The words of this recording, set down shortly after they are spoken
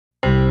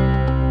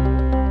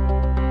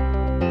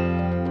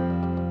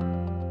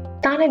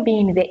Sana,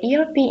 being the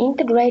ERP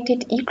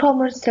integrated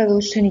e-commerce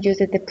solution,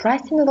 uses the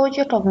pricing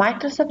logic of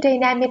Microsoft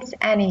Dynamics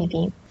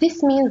NAV.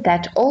 This means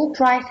that all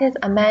prices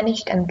are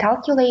managed and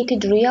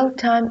calculated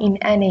real-time in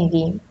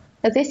NAV.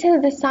 This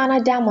is the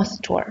Sana demo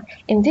store.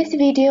 In this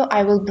video,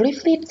 I will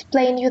briefly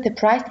explain you the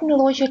pricing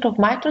logic of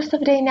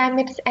Microsoft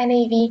Dynamics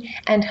NAV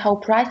and how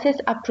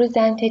prices are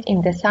presented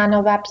in the Sana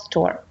web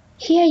store.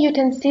 Here you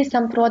can see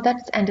some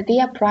products and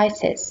their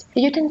prices.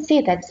 You can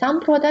see that some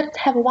products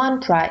have one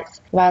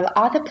price, while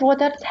other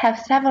products have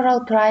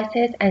several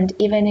prices and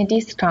even a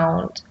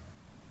discount.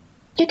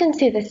 You can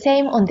see the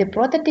same on the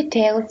product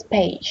details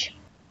page.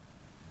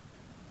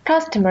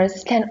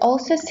 Customers can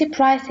also see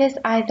prices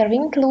either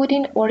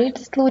including or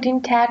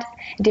excluding tax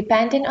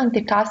depending on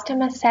the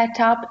customer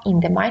setup in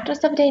the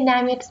Microsoft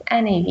Dynamics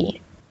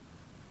NAV.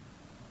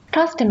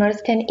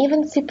 Customers can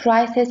even see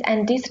prices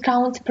and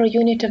discounts per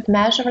unit of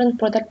measure and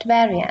product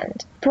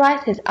variant.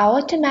 Prices are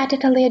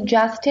automatically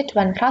adjusted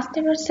when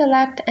customers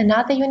select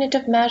another unit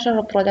of measure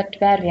or product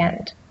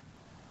variant.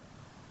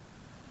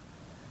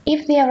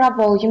 If there are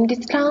volume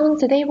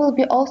discounts, they will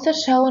be also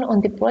shown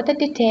on the product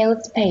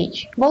details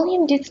page.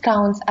 Volume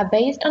discounts are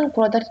based on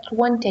product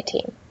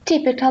quantity.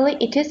 Typically,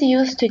 it is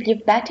used to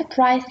give better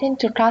pricing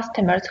to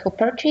customers who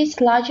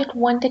purchase larger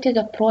quantities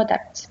of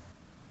products.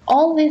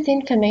 All this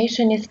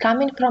information is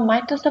coming from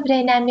Microsoft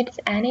Dynamics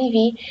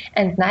NAV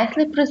and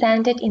nicely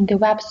presented in the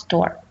web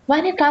store.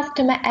 When a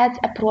customer adds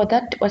a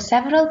product or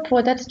several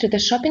products to the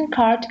shopping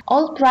cart,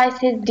 all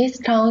prices,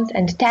 discounts,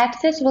 and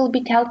taxes will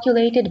be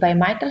calculated by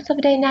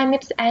Microsoft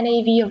Dynamics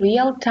NAV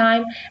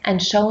real-time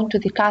and shown to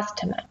the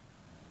customer.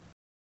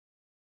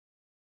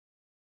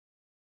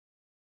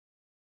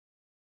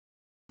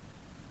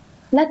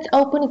 Let's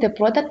open the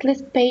product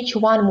list page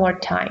one more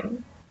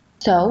time.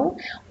 So,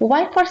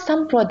 why for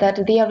some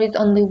products there is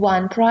only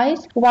one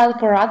price, while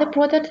for other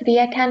products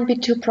there can be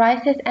two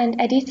prices and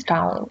a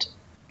discount?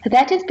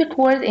 That is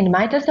because in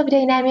Microsoft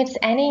Dynamics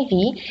NAV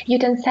you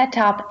can set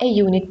up a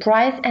unit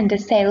price and a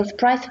sales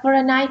price for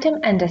an item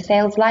and a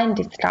sales line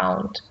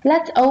discount.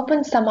 Let's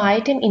open some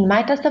item in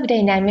Microsoft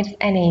Dynamics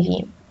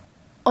NAV.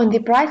 On the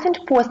Price and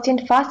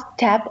Posting Fast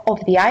tab of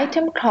the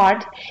item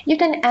card, you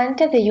can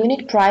enter the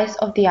unit price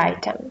of the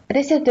item.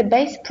 This is the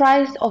base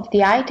price of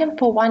the item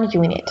for one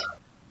unit.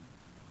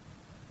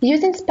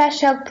 Using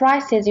special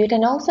prices, you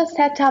can also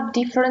set up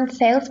different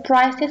sales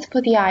prices for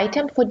the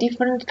item for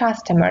different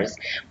customers,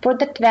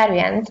 product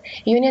variants,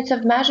 units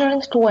of measure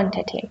and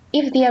quantity.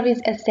 If there is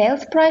a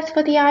sales price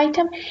for the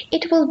item,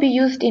 it will be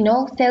used in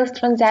all sales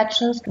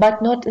transactions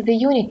but not the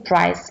unit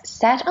price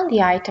set on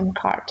the item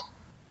card.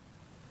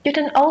 You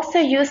can also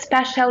use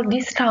special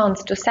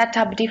discounts to set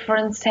up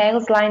different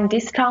sales line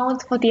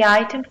discounts for the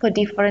item for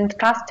different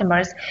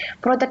customers,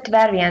 product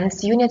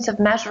variants, units of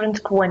measure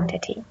and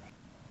quantity.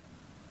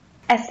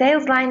 A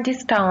sales line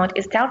discount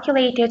is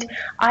calculated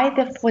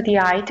either for the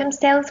item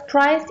sales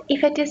price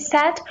if it is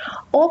set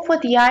or for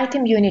the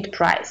item unit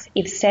price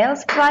if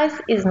sales price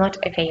is not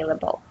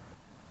available.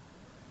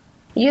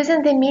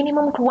 Using the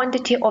minimum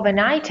quantity of an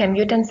item,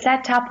 you can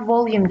set up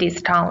volume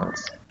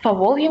discounts. For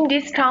volume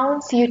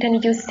discounts, you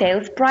can use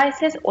sales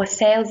prices or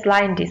sales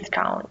line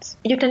discounts.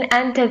 You can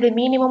enter the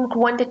minimum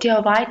quantity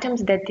of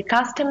items that the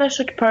customer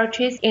should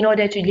purchase in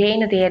order to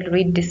gain the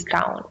agreed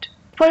discount.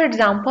 For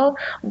example,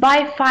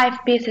 buy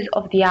 5 pieces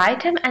of the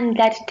item and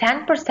get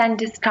 10%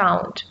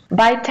 discount.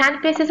 Buy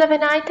 10 pieces of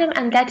an item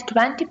and get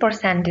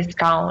 20%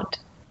 discount.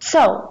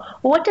 So,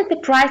 what is the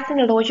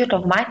pricing logic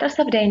of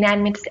Microsoft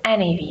Dynamics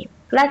NAV?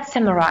 Let's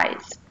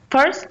summarize.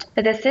 First,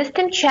 the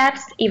system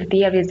checks if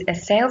there is a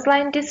sales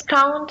line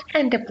discount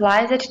and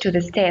applies it to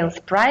the sales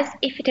price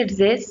if it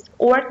exists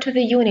or to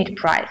the unit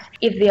price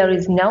if there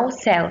is no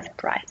sales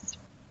price.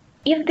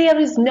 If there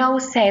is no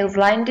sales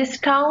line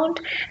discount,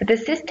 the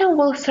system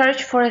will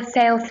search for a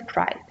sales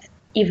price.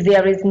 If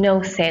there is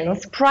no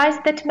sales price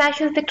that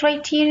matches the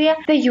criteria,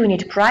 the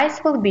unit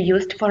price will be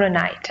used for an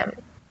item.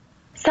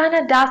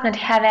 Sana does not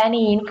have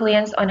any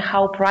influence on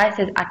how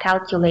prices are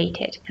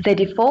calculated. The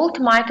default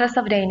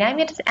Microsoft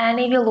Dynamics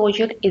NAV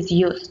logic is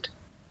used.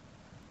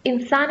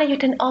 In Sana, you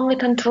can only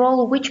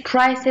control which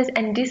prices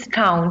and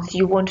discounts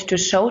you want to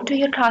show to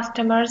your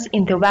customers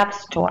in the web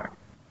store.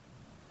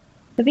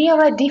 There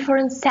are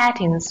different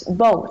settings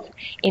both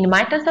in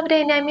Microsoft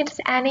Dynamics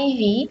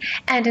NAV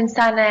and in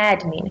Sana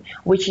Admin,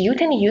 which you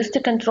can use to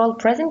control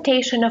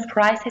presentation of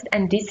prices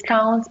and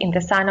discounts in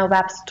the Sana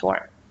web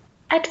store.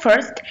 At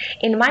first,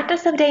 in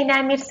Microsoft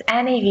Dynamics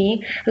NAV,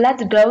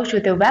 let's go to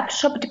the Web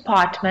Shop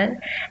department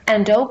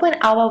and open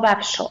our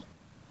web shop.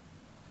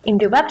 In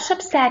the web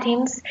shop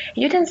settings,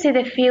 you can see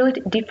the field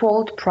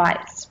Default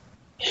Price.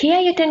 Here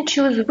you can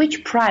choose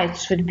which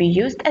price should be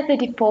used as the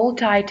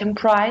default item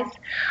price,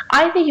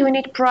 either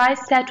unit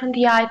price set on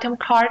the item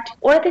card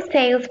or the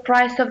sales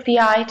price of the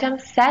item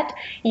set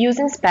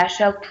using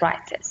special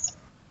prices.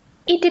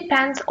 It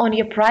depends on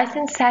your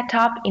pricing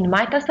setup in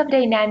Microsoft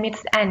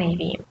Dynamics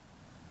NAV.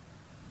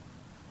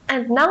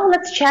 And now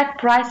let's check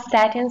price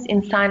settings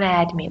in Sana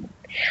Admin.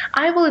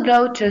 I will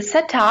go to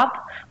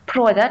Setup,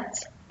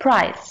 Products,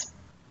 Price.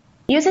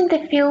 Using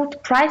the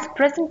field Price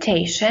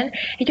Presentation,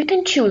 you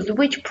can choose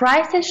which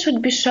prices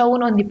should be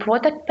shown on the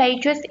product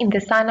pages in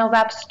the Sana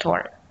web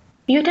store.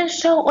 You can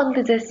show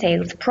only the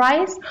sales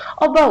price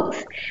or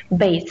both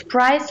base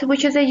price,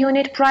 which is a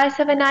unit price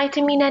of an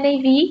item in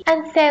NAV,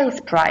 and sales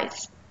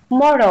price.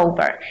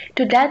 Moreover,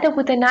 together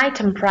with an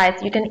item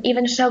price, you can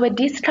even show a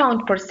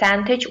discount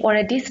percentage or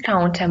a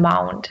discount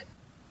amount.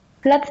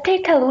 Let's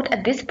take a look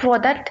at this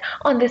product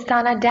on the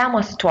Sana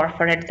demo store,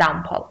 for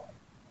example.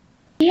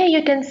 Here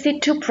you can see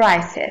two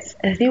prices.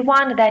 The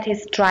one that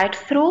is straight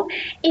through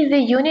is the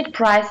unit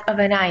price of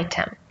an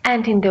item,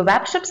 and in the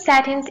webshop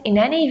settings in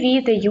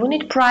NAV the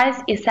unit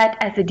price is set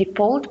as the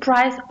default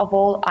price of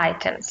all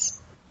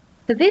items.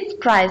 This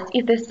price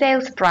is the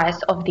sales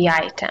price of the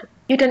item.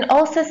 You can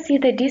also see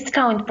the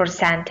discount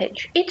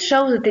percentage. It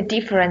shows the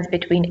difference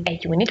between a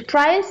unit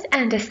price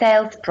and a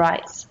sales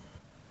price.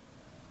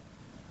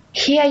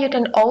 Here you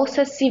can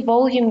also see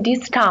volume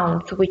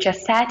discounts, which are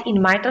set in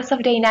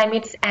Microsoft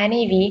Dynamics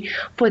NAV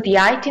for the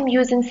item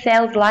using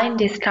sales line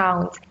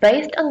discounts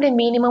based on the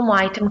minimum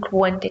item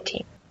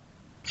quantity.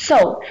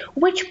 So,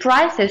 which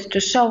prices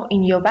to show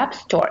in your web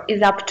store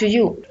is up to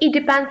you. It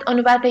depends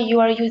on whether you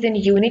are using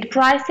unit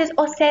prices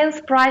or sales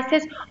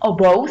prices or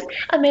both,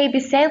 or maybe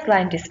sales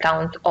line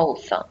discounts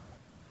also.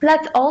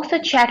 Let's also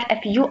check a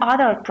few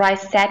other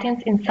price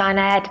settings in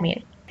Sana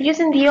Admin.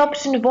 Using the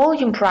option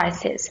Volume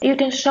Prices, you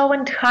can show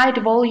and hide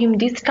volume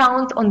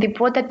discounts on the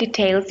product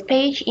details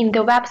page in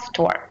the web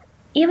store.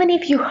 Even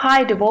if you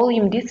hide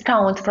volume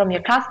discounts from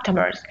your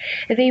customers,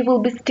 they will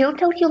be still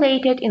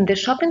calculated in the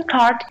shopping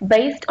cart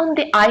based on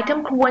the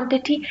item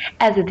quantity,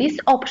 as this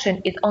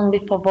option is only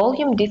for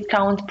volume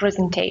discount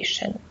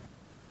presentation.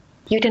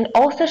 You can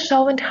also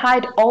show and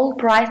hide all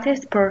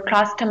prices per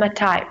customer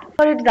type.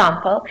 For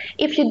example,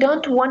 if you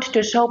don't want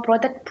to show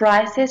product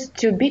prices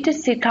to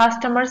B2C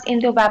customers in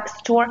the web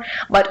store,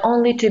 but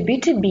only to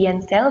B2B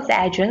and sales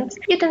agents,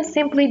 you can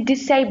simply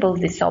disable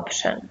this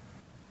option.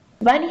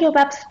 When your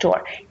web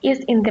store is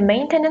in the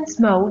maintenance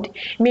mode,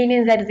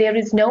 meaning that there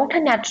is no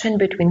connection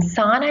between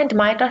Sana and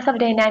Microsoft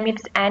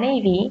Dynamics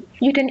NAV,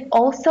 you can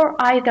also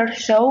either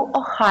show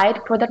or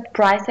hide product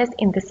prices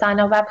in the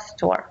Sana web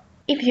store.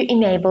 If you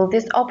enable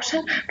this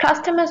option,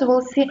 customers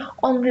will see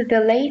only the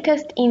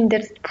latest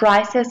indexed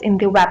prices in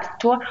the web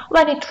store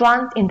when it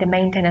runs in the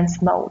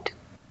maintenance mode.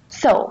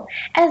 So,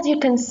 as you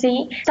can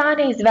see,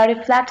 Sana is very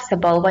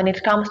flexible when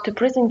it comes to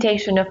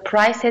presentation of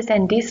prices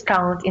and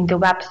discounts in the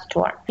web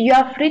store. You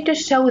are free to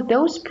show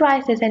those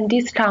prices and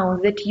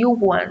discounts that you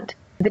want.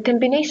 The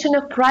combination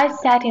of price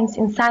settings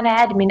in Sana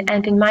Admin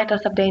and in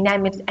Microsoft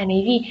Dynamics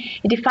NAV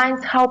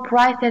defines how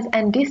prices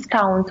and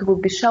discounts will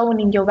be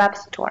shown in your web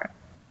store.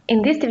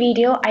 In this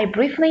video, I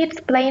briefly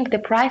explained the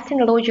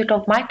pricing logic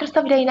of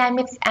Microsoft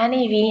Dynamics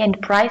NAV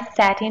and price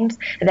settings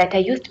that are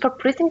used for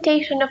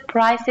presentation of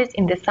prices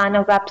in the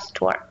Sana web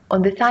store.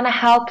 On the Sana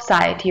help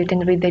site, you can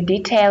read the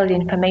detailed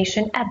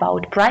information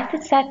about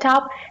prices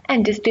setup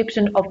and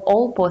description of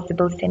all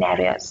possible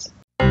scenarios.